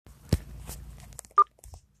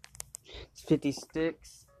50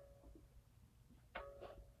 Stixx,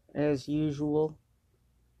 as usual.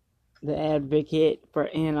 The advocate for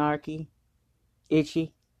anarchy.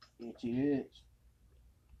 Itchy. Itch.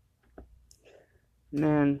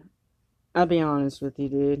 Man, I'll be honest with you,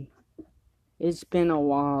 dude. It's been a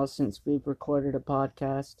while since we've recorded a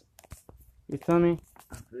podcast. You feel me?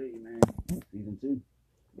 I feel you, man. Season 2.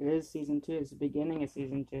 It is season 2. It's the beginning of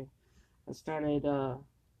season 2. I started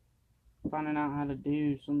finding out how to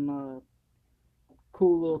do some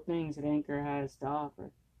cool little things that Anchor has to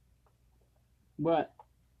offer. But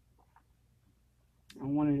I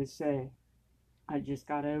wanted to say, I just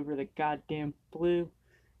got over the goddamn flu,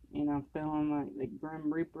 and I'm feeling like the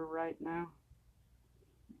Grim Reaper right now.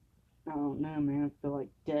 I don't know, man. I feel like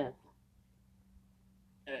death.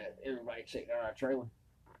 Everybody check out our trailer.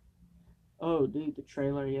 Oh, dude, the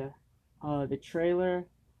trailer, yeah. The trailer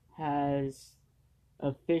has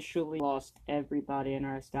officially lost everybody in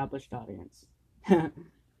our established audience.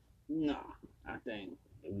 No, I think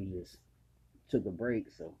we just took a break,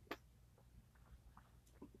 so.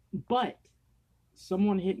 But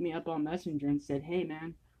someone hit me up on Messenger and said, "Hey,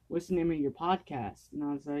 man, what's the name of your podcast?" And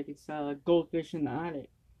I was like, "It's Goldfish in the Attic."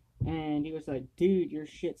 And he was like, "Dude, your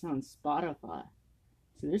shit's on Spotify."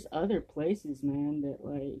 So there's other places, man, that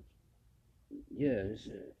like. Yeah, this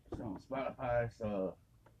shit. It's on Spotify, so.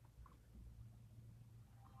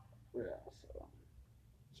 What else?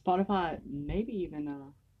 Spotify, maybe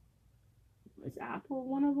even is Apple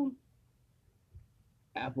one of them?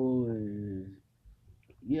 Apple is,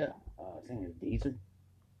 yeah. I think it's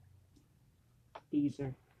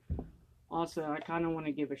Deezer. Also, I kind of want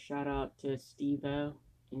to give a shout out to Steve-O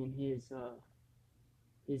and his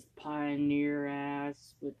pioneer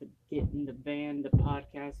ass with getting the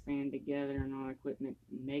podcast van together and all equipment,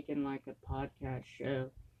 making like a podcast show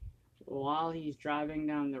while he's driving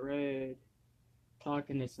down the road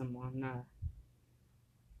talking to someone.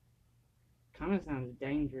 Kind of sounds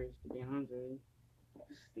dangerous, to be honest with you.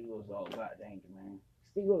 Steve-O's all about danger, man.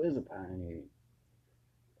 Steve-O is a pioneer.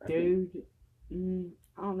 Dude,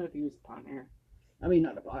 I don't know if he was a pioneer. I mean,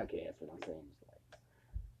 not the podcast, but I'm saying it's like.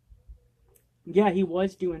 Yeah, he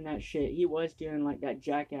was doing that shit. He was doing like that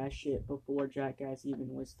Jackass shit before Jackass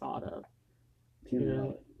even was thought of. You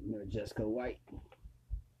know Jessica White,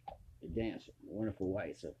 the dancer, Wonderful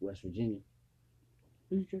Whites of West Virginia.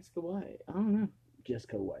 Who's Jessica White? I don't know.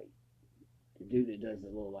 Jessica White, the dude that does the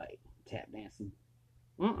little like tap dancing.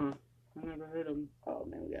 I never heard of him. Oh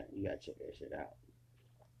man, you gotta check that shit out.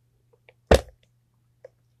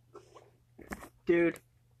 Dude,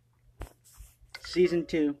 season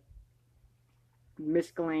 2,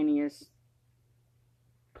 miscellaneous,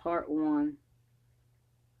 part 1,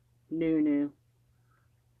 new.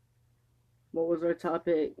 What was our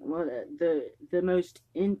topic? What the most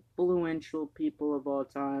influential people of all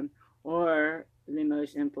time, or the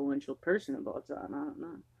most influential person of all time? I don't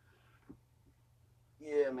know.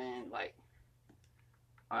 Yeah, man. Like,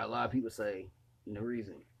 a lot of people say, the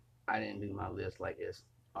reason I didn't do my list like this.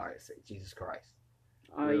 All right, say Jesus Christ.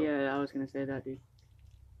 Oh yeah, I was gonna say that, dude.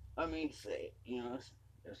 I mean, say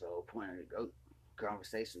that's the whole point of the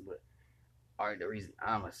conversation. But all right, the reason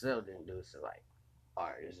I myself didn't do it is like, all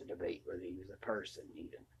right, there's a debate whether he was a person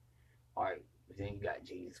even. All right, but then you got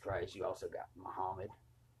Jesus Christ. You also got Muhammad.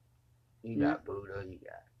 You got Buddha. You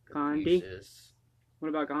got Gandhi. Confucius. What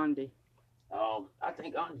about Gandhi? I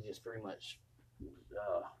think Gandhi just pretty much.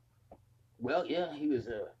 Well, yeah, he was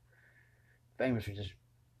famous for just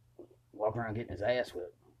walking around getting his ass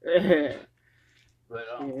whipped. But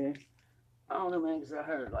yeah. I don't know, man, because I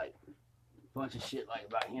heard like a bunch of shit like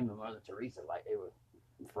about him and Mother Teresa, like they were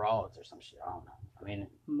frauds or some shit. I don't know. I mean,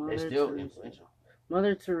 they're still influential.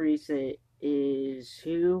 Mother Teresa is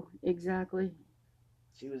who exactly?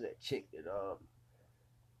 She was that chick that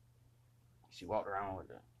she walked around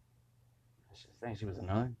with I think she was a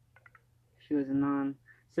nun. She was a nun.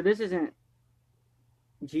 So this isn't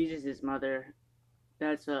Jesus' mother.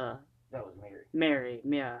 That was Mary. Mary,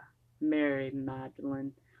 yeah. Mary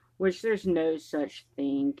Magdalene. Which there's no such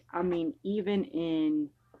thing. I mean, even in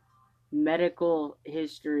medical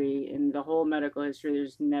history, in the whole medical history,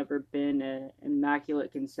 there's never been an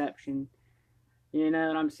immaculate conception. You know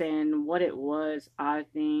what I'm saying? What it was, I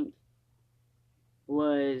think,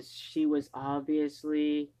 was she was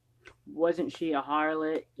obviously, wasn't she a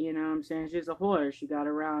harlot? You know what I'm saying? She was a whore. She got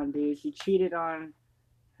around, dude. She cheated on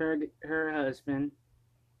her husband.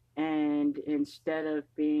 And instead of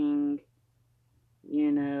being,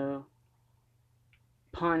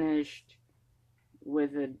 punished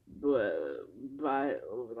with by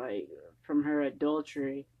like from her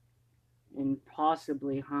adultery and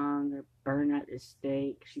possibly hung or burned at the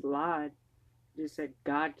stake, she lied. Just said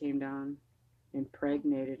God came down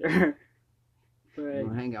impregnated her. You But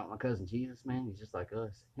wanna hang out with my cousin Jesus, man? He's just like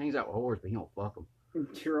us. Hangs out with whores, but he don't fuck them.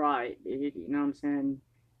 you're right, dude. You know what I'm saying?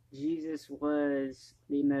 Jesus was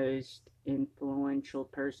the most influential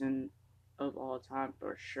person of all time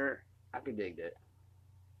for sure. I could dig that.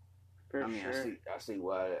 For I mean, sure. I see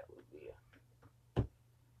why that would be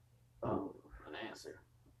an answer.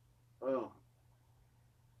 Oh,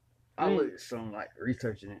 I looked at some like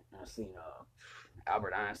researching it, and I seen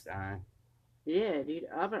Albert Einstein. Yeah, dude.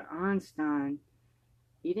 Albert Einstein,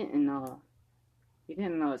 he didn't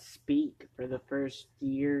speak for the first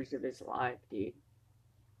years of his life, dude,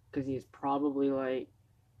 because he's probably like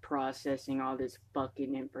processing all this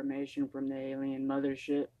fucking information from the alien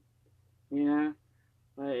mothership. You know,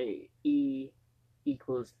 like E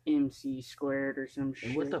equals MC squared or some shit.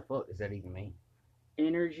 And what the fuck does that even mean?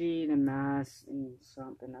 Energy, the mass, and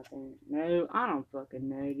something. I think. No, I don't fucking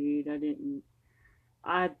know, dude.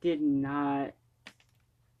 I did not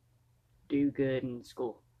do good in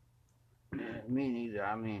school. Me neither.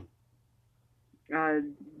 I mean, I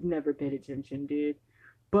never paid attention, dude.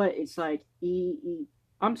 But it's like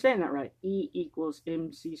I'm saying that right. E equals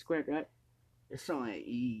MC squared, right? it's something like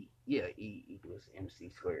E. Yeah, E equals MC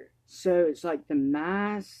squared. So it's like the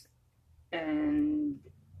mass and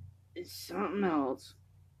something else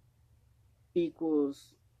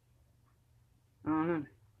equals. I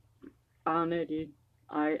don't know, dude.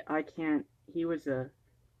 I can't. He was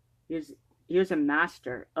he was a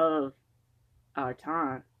master of our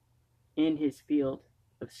time in his field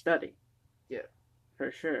of study. Yeah,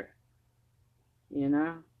 for sure. You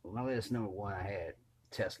know? Well, my list number one, I had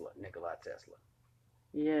Tesla, Nikola Tesla.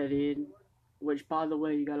 Yeah, dude. Which, by the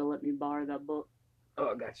way, you gotta let me borrow that book. Oh,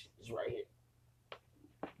 I got you. It's right here.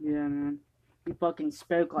 Yeah, man. He fucking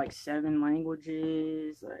spoke like 7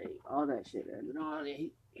 languages, like all that shit, man. You know,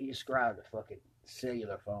 he described the fucking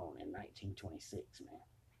cellular phone in 1926, man.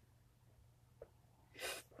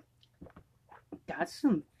 That's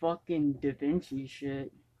some fucking Da Vinci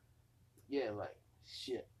shit. Yeah, like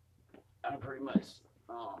shit. I'm pretty much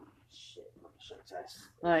shit. That's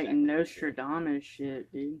Like exactly Nostradamus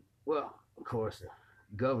shit, dude. Well, of course, the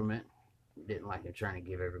government didn't like him trying to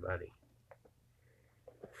give everybody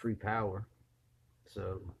free power,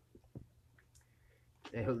 so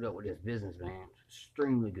they hooked up with this businessman,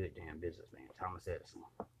 extremely good damn businessman, Thomas Edison,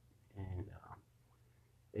 and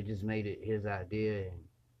they just made it his idea. And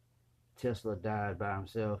Tesla died by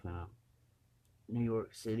himself in a New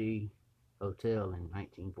York City hotel in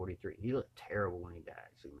 1943. He looked terrible when he died,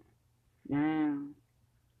 too, man. Damn.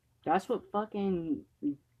 That's what fucking.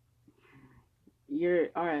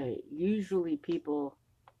 Alright. Usually people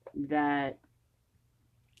that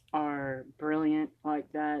are brilliant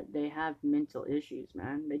like that, they have mental issues,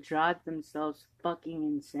 man. They drive themselves fucking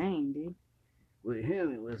insane, dude. With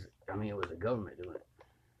him, it was a government doing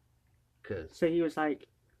it. So he was like,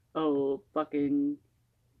 oh, fucking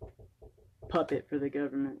puppet for the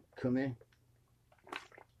government. Come in.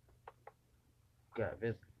 Got a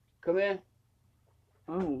visit. Come in.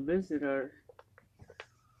 Oh, visitor.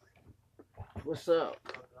 What's up?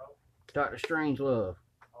 Dr. Strangelove.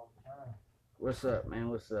 What's up, man?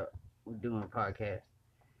 What's up? We're doing a podcast.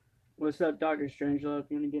 What's up, Dr. Strangelove?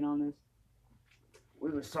 You want to get on this?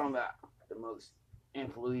 We was talking about the most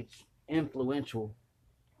influential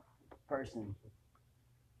person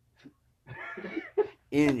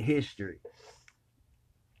in history.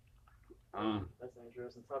 That's an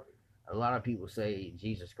interesting topic. A lot of people say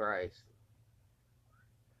Jesus Christ.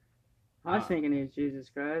 I was thinking he's Jesus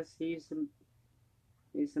Christ. He's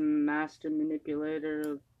the master manipulator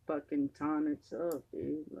of fucking time itself,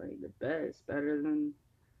 dude. Like the best, better than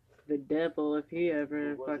the devil if he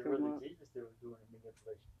ever Was fucking it really walked. Jesus that was doing the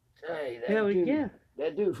manipulation? Hey, Hell yeah.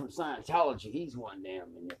 That dude from Scientology, he's one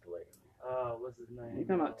damn manipulator. What's his name? You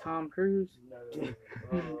talking about Tom Cruise?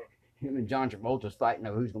 No. Him and John Travolta's fighting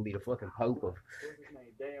over who's gonna be the fucking pope of. What's his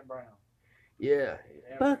name? Dan Brown. Yeah.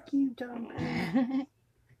 Dan Fuck Brown. you, Tom Cruise.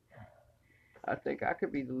 I think I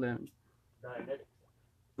could be the limb. Dianetic.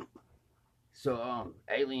 So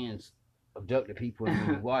aliens abducted people and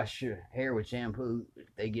when you wash your hair with shampoo,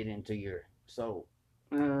 they get into your soul.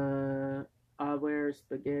 I wear a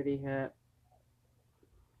spaghetti hat.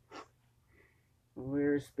 I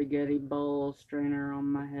wear a spaghetti bowl strainer on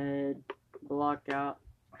my head. Block out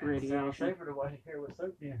Sounds radiation. safer to wash your hair with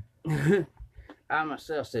soap then. I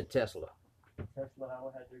myself said Tesla. Tesla, I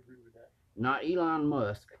would have to agree with that. Not Elon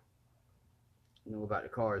Musk. You know about the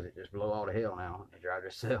cars that just blow all the hell now. They drive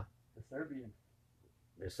themselves. The Serbian.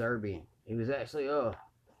 The Serbian. He was actually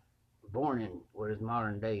born in what is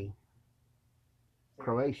modern day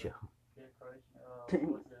Croatia. Yeah, Croatia.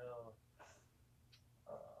 What's it?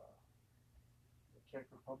 Czech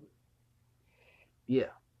Republic,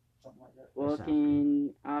 Yeah. something like that.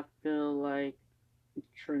 Fucking, I feel like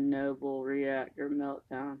Chernobyl reactor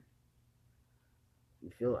meltdown. You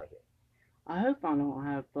feel like it. I hope I don't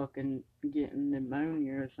have fucking getting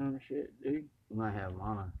pneumonia or some shit, dude. You might have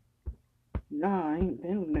mono. Nah, I ain't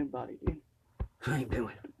been with nobody, dude. I ain't been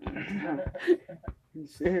with him.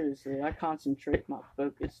 Seriously, I concentrate my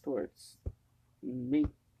focus towards me.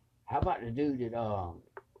 How about the dude that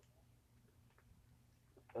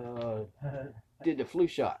did the flu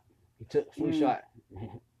shot? He took the flu shot.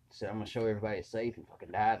 Said I'm gonna show everybody it's safe, and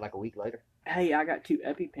fucking died like a week later. Hey, I got 2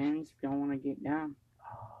 EpiPens if y'all want to get down.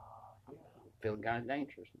 Feeling kind of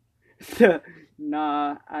dangerous.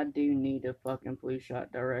 Nah, I do need a fucking flu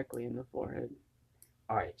shot directly in the forehead.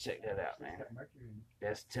 All right, check that out, man. Got mercury in it.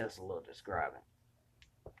 That's Tesla describing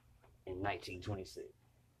in 1926.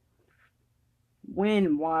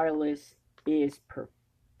 When wireless is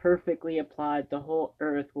perfectly applied, the whole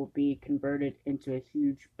Earth will be converted into a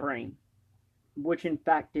huge brain, which in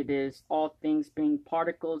fact it is, all things being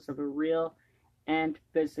particles of a real and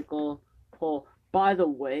physical whole. By the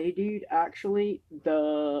way, dude, actually,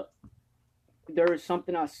 there was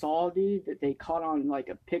something I saw, dude, that they caught on like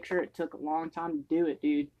a picture. It took a long time to do it,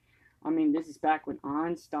 dude. I mean, this is back when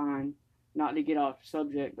Einstein, not to get off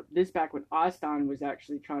subject, but this back when Einstein was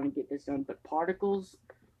actually trying to get this done. But particles,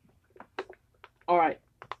 all right,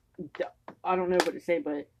 I don't know what to say,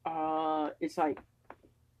 but it's like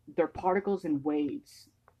they're particles and waves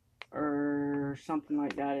or something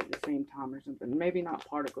like that at the same time or something. Maybe not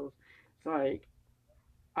particles. It's like,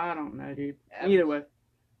 I don't know, dude. Either way.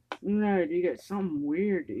 No, dude, it's something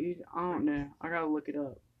weird, dude. I don't know. I gotta look it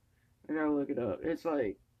up. It's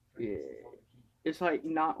like, yeah. It's like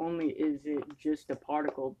not only is it just a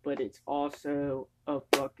particle, but it's also a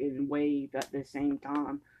fucking wave at the same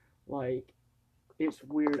time. Like, it's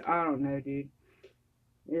weird. I don't know, dude.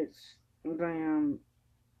 It's damn.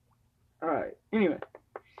 Alright, anyway.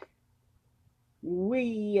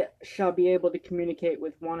 We shall be able to communicate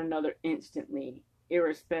with one another instantly,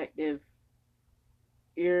 irrespective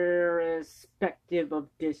of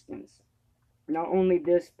distance. Not only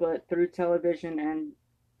this, but through television and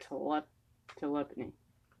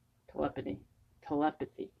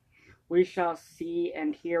telepathy. We shall see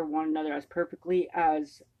and hear one another as perfectly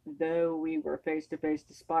as though we were face to face,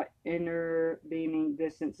 despite intervening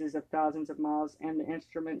distances of thousands of miles, and the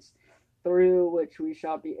instruments through which we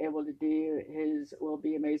shall be able to do his will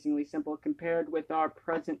be amazingly simple. Compared with our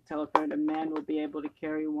present telephone, a man will be able to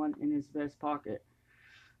carry one in his vest pocket.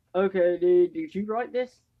 Okay, dude, did you write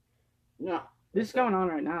this? No. This is going on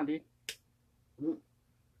right now, dude. Hmm.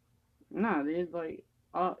 Nah, dude, like,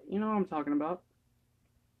 you know what I'm talking about.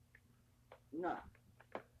 No.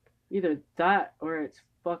 Either that or it's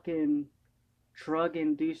fucking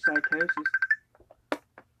drug-induced psychosis.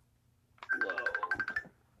 Whoa.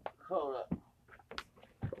 Hold up.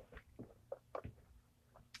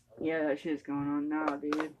 Yeah, that shit's going on now,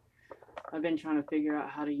 dude. I've been trying to figure out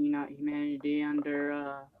how to unite humanity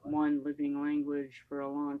under one living language for a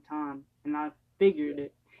long time. And I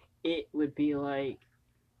figured it would be like,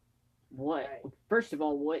 what? First of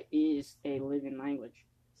all, what is a living language?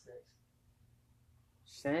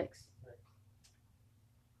 Sex?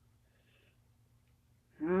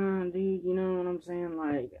 Dude, you know what I'm saying?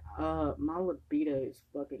 Like, my libido is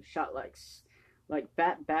fucking shot. Like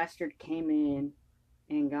that bastard came in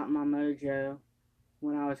and got my mojo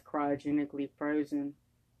when I was cryogenically frozen.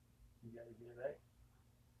 You gotta get it back.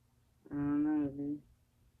 I don't know, dude.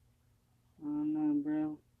 I don't know,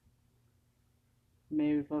 bro.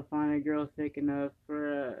 Maybe if I find a girl thick enough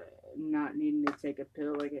for not needing to take a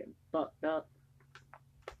pill or get fucked up.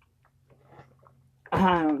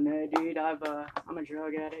 I don't know, dude. I'm a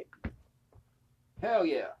drug addict. Hell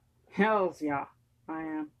yeah. Hells yeah, I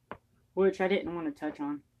am. Which I didn't want to touch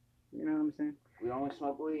on. You know what I'm saying? We only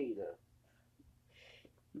smoke weed.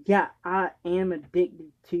 Yeah, I am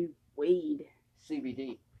addicted to weed.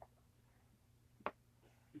 CBD.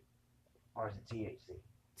 Or is it THC?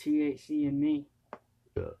 THC and me.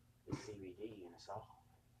 It's CBD and it's all.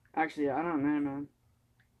 Actually, I don't know, man.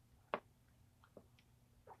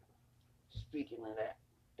 Speaking of that,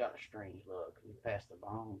 Dr. Strangelove, can you pass the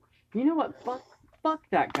bong? You know what? Fuck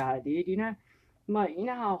that guy, dude. You know, like, you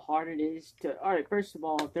know how hard it is to. All right, first of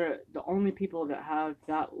all, they're the only people that have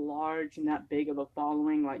that large and that big of a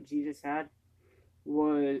following like Jesus had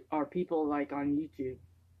are people like on YouTube.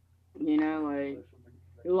 You know,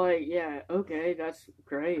 like yeah, okay, that's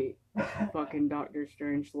great. Fucking Dr.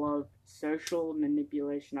 Strangelove, social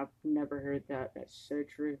manipulation. I've never heard that. That's so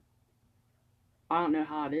true. I don't know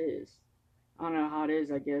how it is.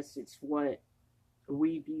 I guess it's what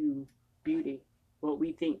we view beauty. what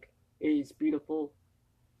we think is beautiful.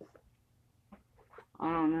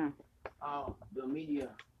 I don't know. The media,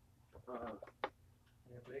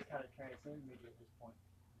 Yeah, but it kind of transcends media at this point.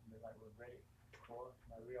 I mean, like we're ready for,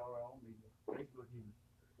 like we are our own media. Facebook even.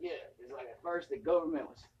 yeah, it's like at first the government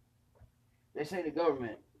was. They say the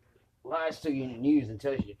government lies to you in the news and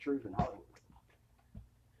tells you the truth in Hollywood,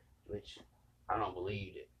 which I don't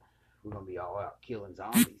believe that we're gonna be all out killing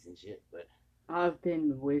zombies and shit. But I've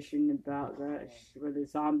been wishing about that for the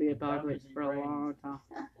zombie apocalypse Zombies for a eat long time.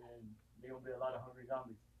 And there will be a lot of hungry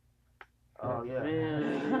zombies. oh yeah,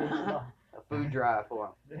 Yeah. a food drive for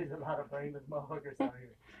them. There's a lot of brainless motherfuckers out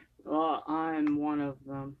here. Well, I'm one of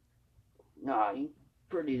them. Nah, you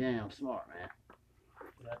pretty damn smart, man.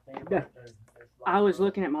 And I think Yeah. about there's I was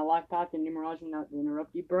looking at my life path in numerology, not to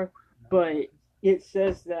interrupt you, bro, but it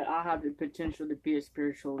says that I have the potential to be a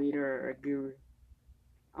spiritual leader or a guru.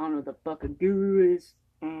 I don't know what the fuck a guru is,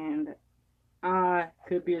 and I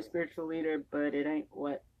could be a spiritual leader, but it ain't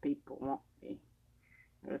what people want me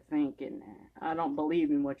to think. And I don't believe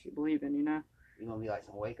in what you believe in, you know? You gonna be like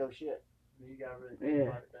some Waco shit. You gotta really think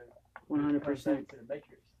about it though. 100%. It comes back to the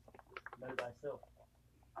Matrix. Know thyself.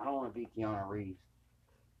 I don't want to be Keanu Reeves.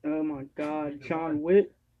 Oh my god, John Wick.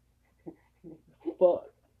 Fuck.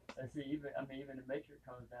 And see, even the Matrix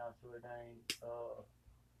comes down to it ain't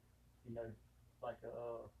you know, like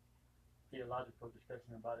a theological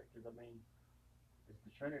discussion about it, because I mean, it's the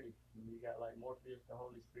Trinity. You got like Morpheus, the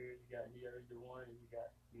Holy Spirit. You got Neo, the one, and you got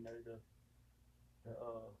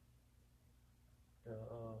the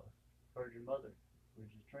Virgin Mother, which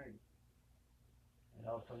is Trinity. And it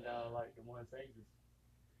all comes down to like the one saves us.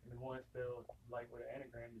 And the one spelled like with an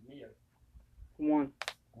anagram is Neo. One.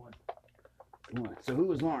 So who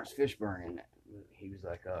was Lawrence Fishburne in that? He was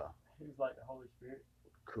like, He was like the Holy Spirit.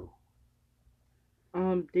 cool.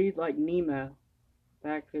 Dude, like Nemo.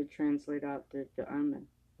 That could translate out to Omen.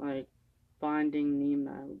 Like, finding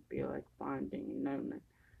Nemo would be like finding an Omen.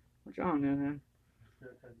 Which I don't know, man. It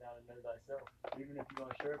still comes down to know thyself. Even if you're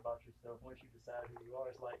unsure about yourself, once you decide who you are,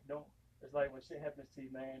 it's like when shit happens to you,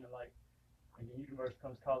 man, and the universe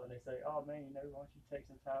comes calling, they say, oh man, why don't you take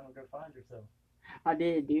some time and go find yourself? I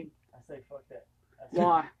did, dude. I say, fuck that.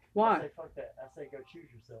 Why? Why? I say, fuck that. I say, go choose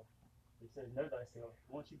yourself. It says, know thyself.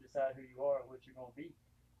 Once you decide who you are and what you're going to be,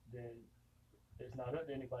 then it's not up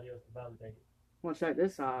to anybody else to validate it. Well, check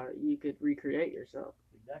this out. You could recreate yourself.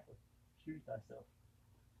 Exactly. Choose thyself.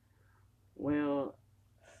 Well,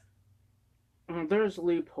 there's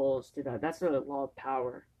loopholes to that. That's a law of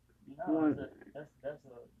power. That's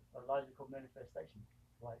a logical manifestation.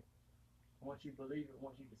 Like, once you believe it,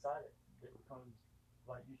 once you decide it, it becomes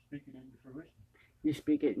like you speak it into fruition. You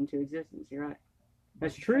speak it into existence. You're right.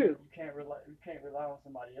 That's true. You can't rely on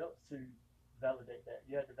somebody else to validate that.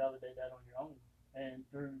 You have to validate that on your own, and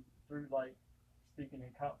through like speaking in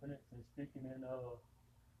confidence and speaking in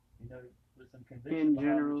with some conviction In behind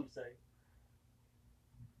general. what you say,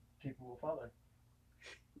 people will follow.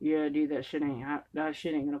 Yeah, dude, that shit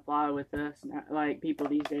ain't gonna fly with us. Like people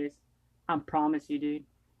these days. I promise you, dude.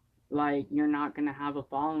 Like you're not gonna have a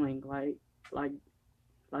following.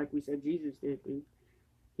 Like we said, Jesus did, dude.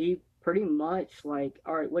 He pretty much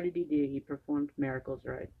all right. What did he do? He performed miracles,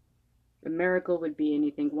 right? A miracle would be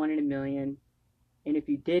anything 1 in a million, and if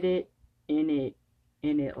you did it, and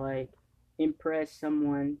it like impressed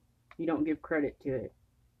someone, you don't give credit to it.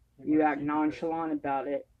 You act nonchalant about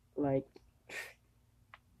it, like.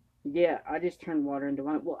 Yeah, I just turned water into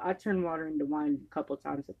wine. Well, I turn water into wine a couple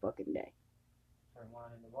times a fucking day. Turn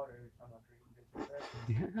wine into water every time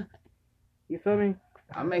I drink and You feel me?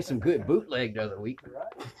 I made some good bootleg the other week.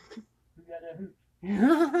 Right? Who got that hoop?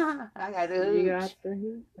 I got the You got the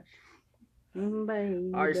hoop.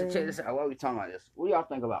 Baby. Alright, so check this out. Why are we talking about this? What do y'all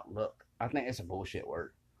think about luck? I think it's a bullshit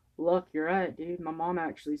word. Look, you're right, dude. My mom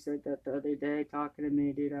actually said that the other day talking to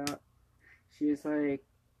me, dude. She was like,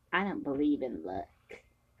 I don't believe in luck.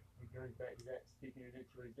 It goes back to that speaking it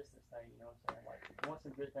into existence thing, you know what I'm saying? Like, once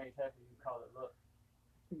some good things happen, you call it luck.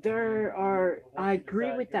 I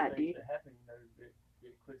agree with that, dude. Happen,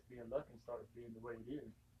 it quits being luck and starts being the way it is.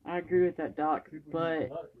 I agree with that, Doc. People But,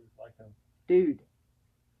 luck is like dude,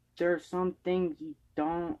 there are some things you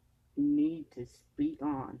don't need to speak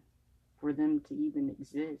on for them to even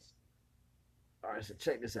exist. Alright, so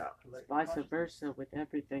check this out. It's vice versa with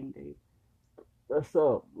everything, dude. Let's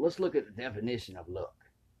look at the definition of luck.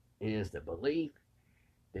 It is the belief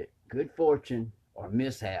that good fortune or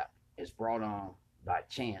mishap is brought on by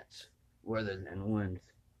chance rather than one's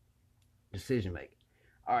decision making.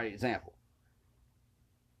 Alright, example.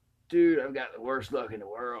 Dude, I've got the worst luck in the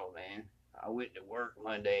world, man. I went to work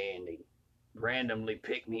Monday and they randomly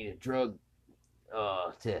picked me the drug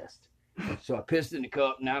test. So I pissed in the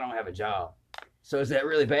cup. Now I don't have a job. So is that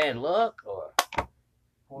really bad luck or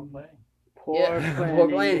Poor planning. Poor Yeah, planning, poor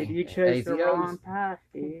planning. dude. You chose the ATOs. wrong path,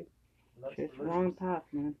 dude. Luck's Chose for the wrong losers. path,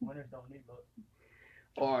 man. Winners don't need luck.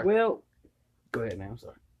 or Well, go ahead, man. I'm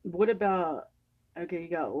sorry. what about, okay, you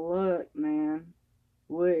got luck, man,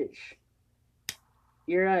 which,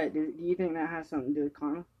 you're right, do you think that has something to do with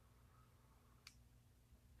karma?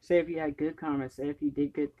 Say if you had good karma, say if you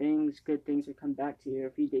did good things would come back to you.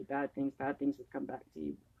 If you did bad things would come back to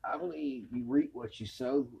you. I believe you reap what you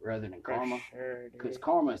sow rather than karma, For sure, because dude.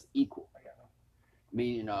 karma is equal. I got one.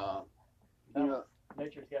 Meaning, you know,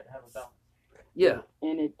 Nature's got to have a balance. yeah,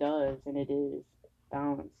 And it does, and it is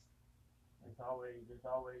balanced. There's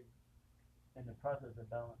always in the process of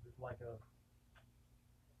balance. It's like an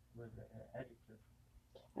adjective.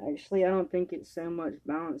 Actually, I don't think it's so much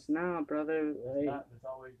balanced now, brother. It's not. It's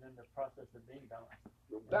always in the process of being balanced.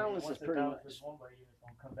 balance Once is pretty balance much. is one way, it's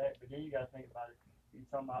gonna come back. But then you got to think about it. You're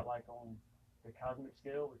talking about like on the cosmic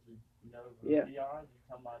scale, which is Yeah. beyond. You're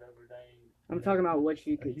talking about everything. I'm talking about what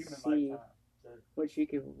you A could human see, lifetime. So what you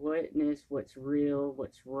could witness, what's real,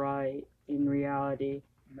 what's right in reality.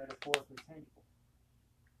 metaphorically tangible.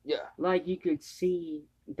 Yeah, Like you could see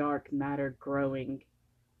dark matter growing.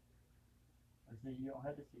 And see, you don't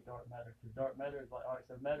have to see dark matter because dark matter is like, all right,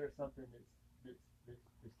 so matter is something that's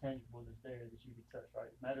tangible, that's there, that you can touch, right?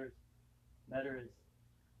 Matter is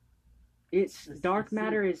It's It's- dark it's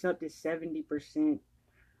matter is up to 70%.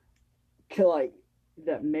 Like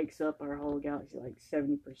that makes up our whole galaxy. Like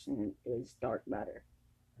 70% is dark matter.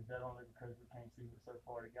 is that only because we can't see what's so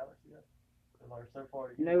far the galaxy is? Or so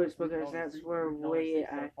far the No, universe, it's we can because only that's see- where we can only we see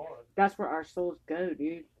so at. far. That's where our souls go,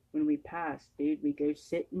 dude. When we pass, dude, we go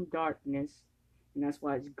sit in darkness, and that's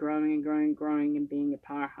why it's growing and growing and growing and being a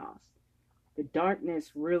powerhouse. The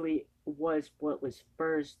darkness really was what was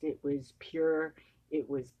first. It was pure. It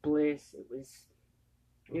was bliss.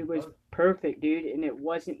 It was perfect, dude. And it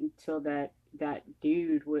wasn't until that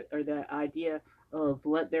dude or that idea of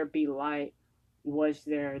let there be light was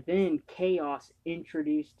there, then chaos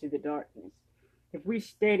introduced to the darkness. If we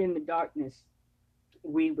stayed in the darkness,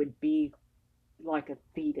 we would be like a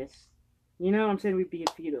fetus. You know what I'm saying? We'd be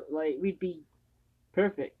a fetal. Like we'd be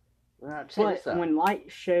perfect. well, But when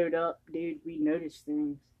light showed up, dude, we noticed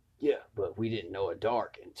things. yeah, but we didn't know a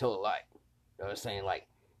dark until a light. You know what I'm saying? Like,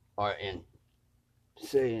 or in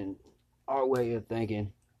saying our way of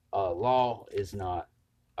thinking, a law is not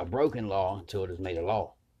a broken law until it is made a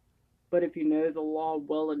law. But if you know the law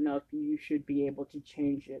well enough, you should be able to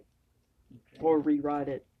change it or rewrite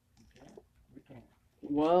it. We can't.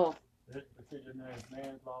 Well, But see, then there's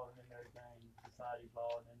man's law, and then there's society's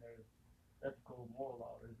law, and then there's ethical, moral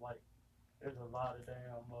law. There's a lot of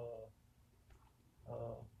damn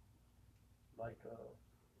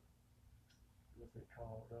what's it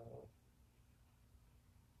called?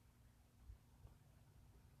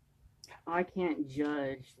 I can't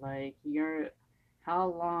judge. Like, how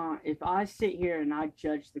long, if I sit here and I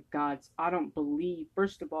judge the gods, I don't believe,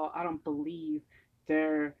 first of all, I don't believe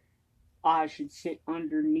I should sit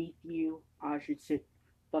underneath you. I should sit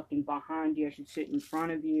fucking behind you. I should sit in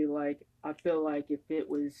front of you. Like, I feel like if it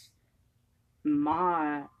was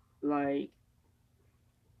my, like,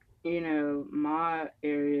 my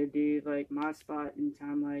area, dude, like, my spot in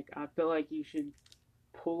time, like, I feel like you should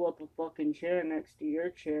pull up a fucking chair next to your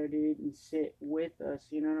chair, dude, and sit with us.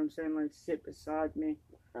 You know what I'm saying? Like, sit beside me.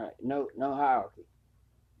 Right? No hierarchy.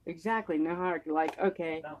 Exactly, no hierarchy. Like,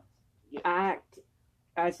 okay, Balance. act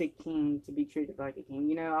as a king to be treated like a king.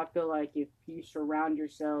 You know, I feel like if you surround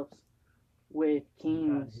yourselves with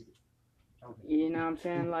kings, you know what I'm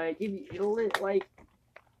saying? Like, if you like,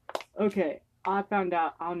 okay, I found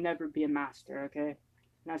out I'll never be a master, okay?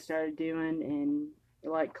 And I started doing and,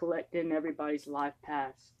 like, collecting everybody's life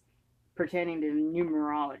paths pertaining to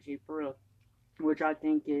numerology, for real, which I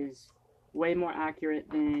think is way more accurate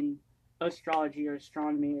than astrology or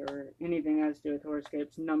astronomy or anything else to do with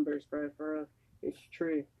horoscopes, numbers, bro, for real. It's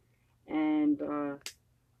true. And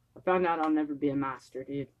I found out I'll never be a master,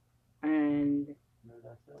 dude. And Know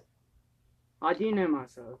thyself. I do know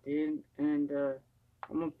myself, dude. And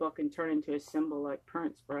I'm gonna fucking turn into a symbol like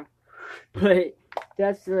Prince, bro. But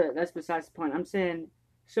that's besides the point. I'm saying,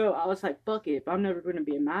 so I was like, fuck it. If I'm never gonna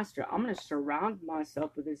be a master, I'm gonna surround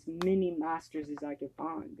myself with as many masters as I can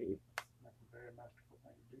find, dude. That's a very masterful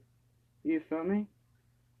thing to do. You feel me?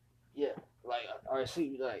 Yeah, like I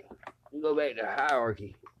see, like you go back to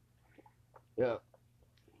hierarchy. Yeah,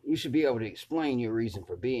 you should be able to explain your reason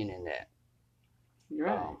for being in that. You're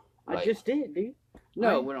right. I like- just did, dude.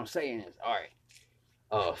 No, Right. what I'm saying is, all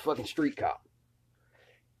right, fucking street cop.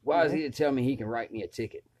 Why is he to tell me he can write me a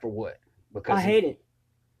ticket for what? Because I hate it.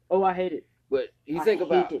 Oh, I hate it. But you I think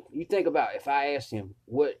about hate it. if I asked him,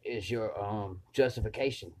 what is your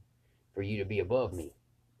justification for you to be above me?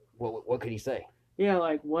 What could he say? Yeah,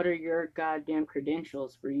 like, what are your goddamn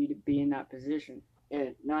credentials for you to be in that position?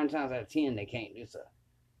 And 9 times out of 10, they can't do so.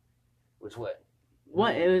 Which what?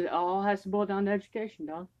 What? It all has to boil down to education,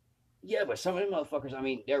 dog. Yeah, but some of them motherfuckers, I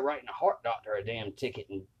mean, they're writing a heart doctor a damn ticket,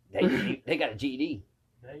 and they got a GED.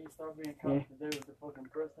 They start being confident to do with the fucking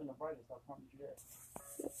president of brightest. I promise you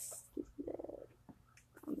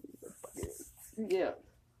that. Yeah.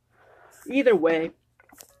 Either way,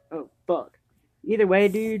 oh fuck. Either way,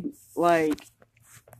 dude, like,